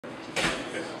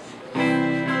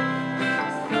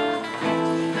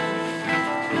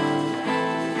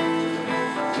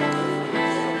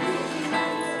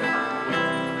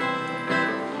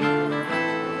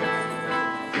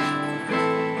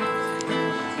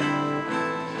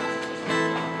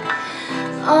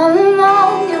All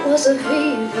along it was a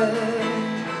fever,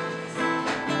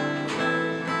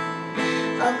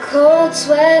 a cold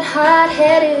sweat,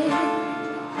 hot-headed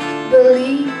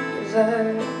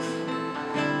believer.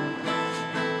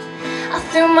 I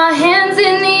threw my hands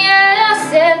in the air, I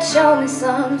said, show me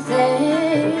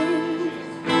something.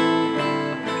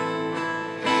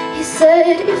 He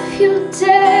said, if you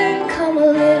dare, come a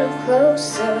little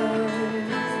closer.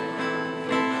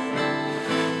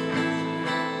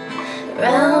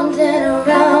 Round and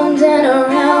around and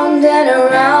around and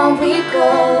around we go.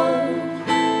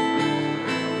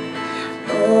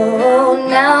 Oh,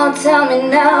 now tell me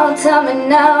now, tell me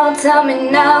now, tell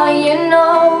me now, you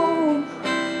know.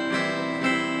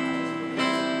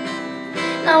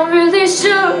 Not really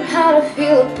sure how to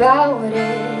feel about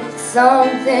it.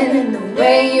 Something in the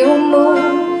way you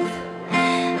move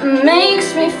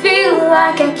makes me feel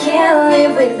like I can't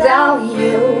live without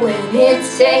you, and it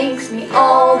takes me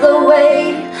all the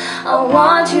way. I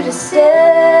want you to stay.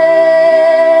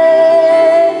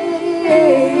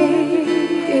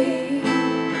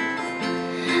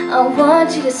 I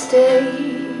want you to stay.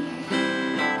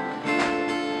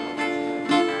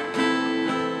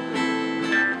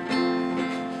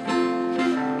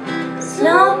 It's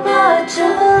not much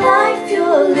of a life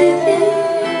you're living.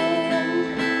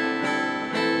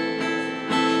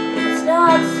 It's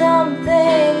not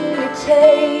something you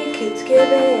take, it's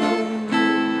given.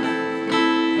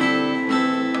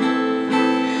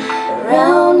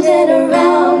 Around and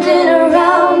around and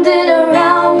around and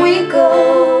around we go.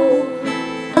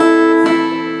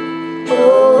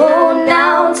 Oh,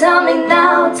 now tell me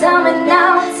now, tell me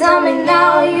now, tell me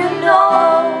now, you know.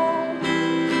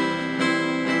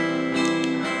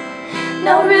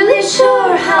 Not really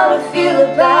sure how to feel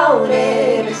about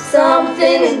it. There's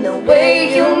something in the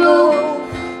way you move.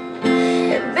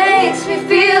 It makes me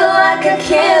feel like I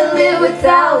can't live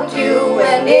without you,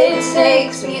 and it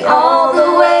takes me all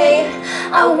the way.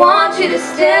 I want you to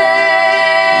stay.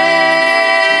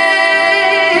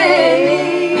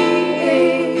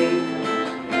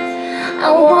 I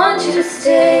want you to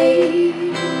stay.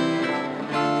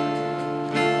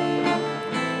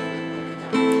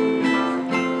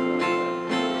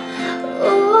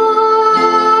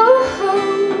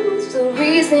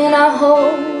 And I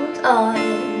hold on.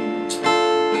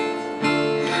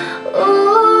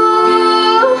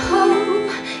 Ooh,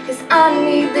 'cause I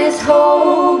need this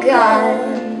whole gun.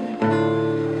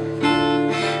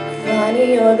 Funny,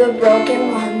 you're the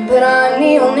broken one, but I'm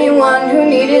the only one who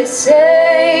needed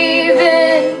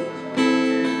saving.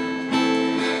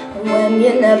 When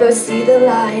you never see the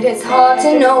light, it's hard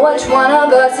to know which one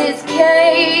of us is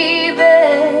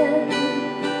caving.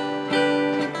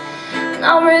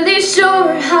 Not really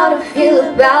sure how to feel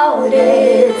about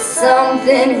it.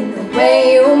 Something in the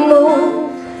way you move.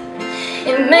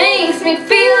 It makes me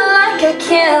feel like I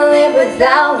can't live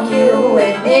without you,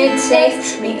 and it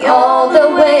takes me all the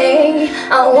way.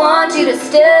 I want you to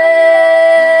stay.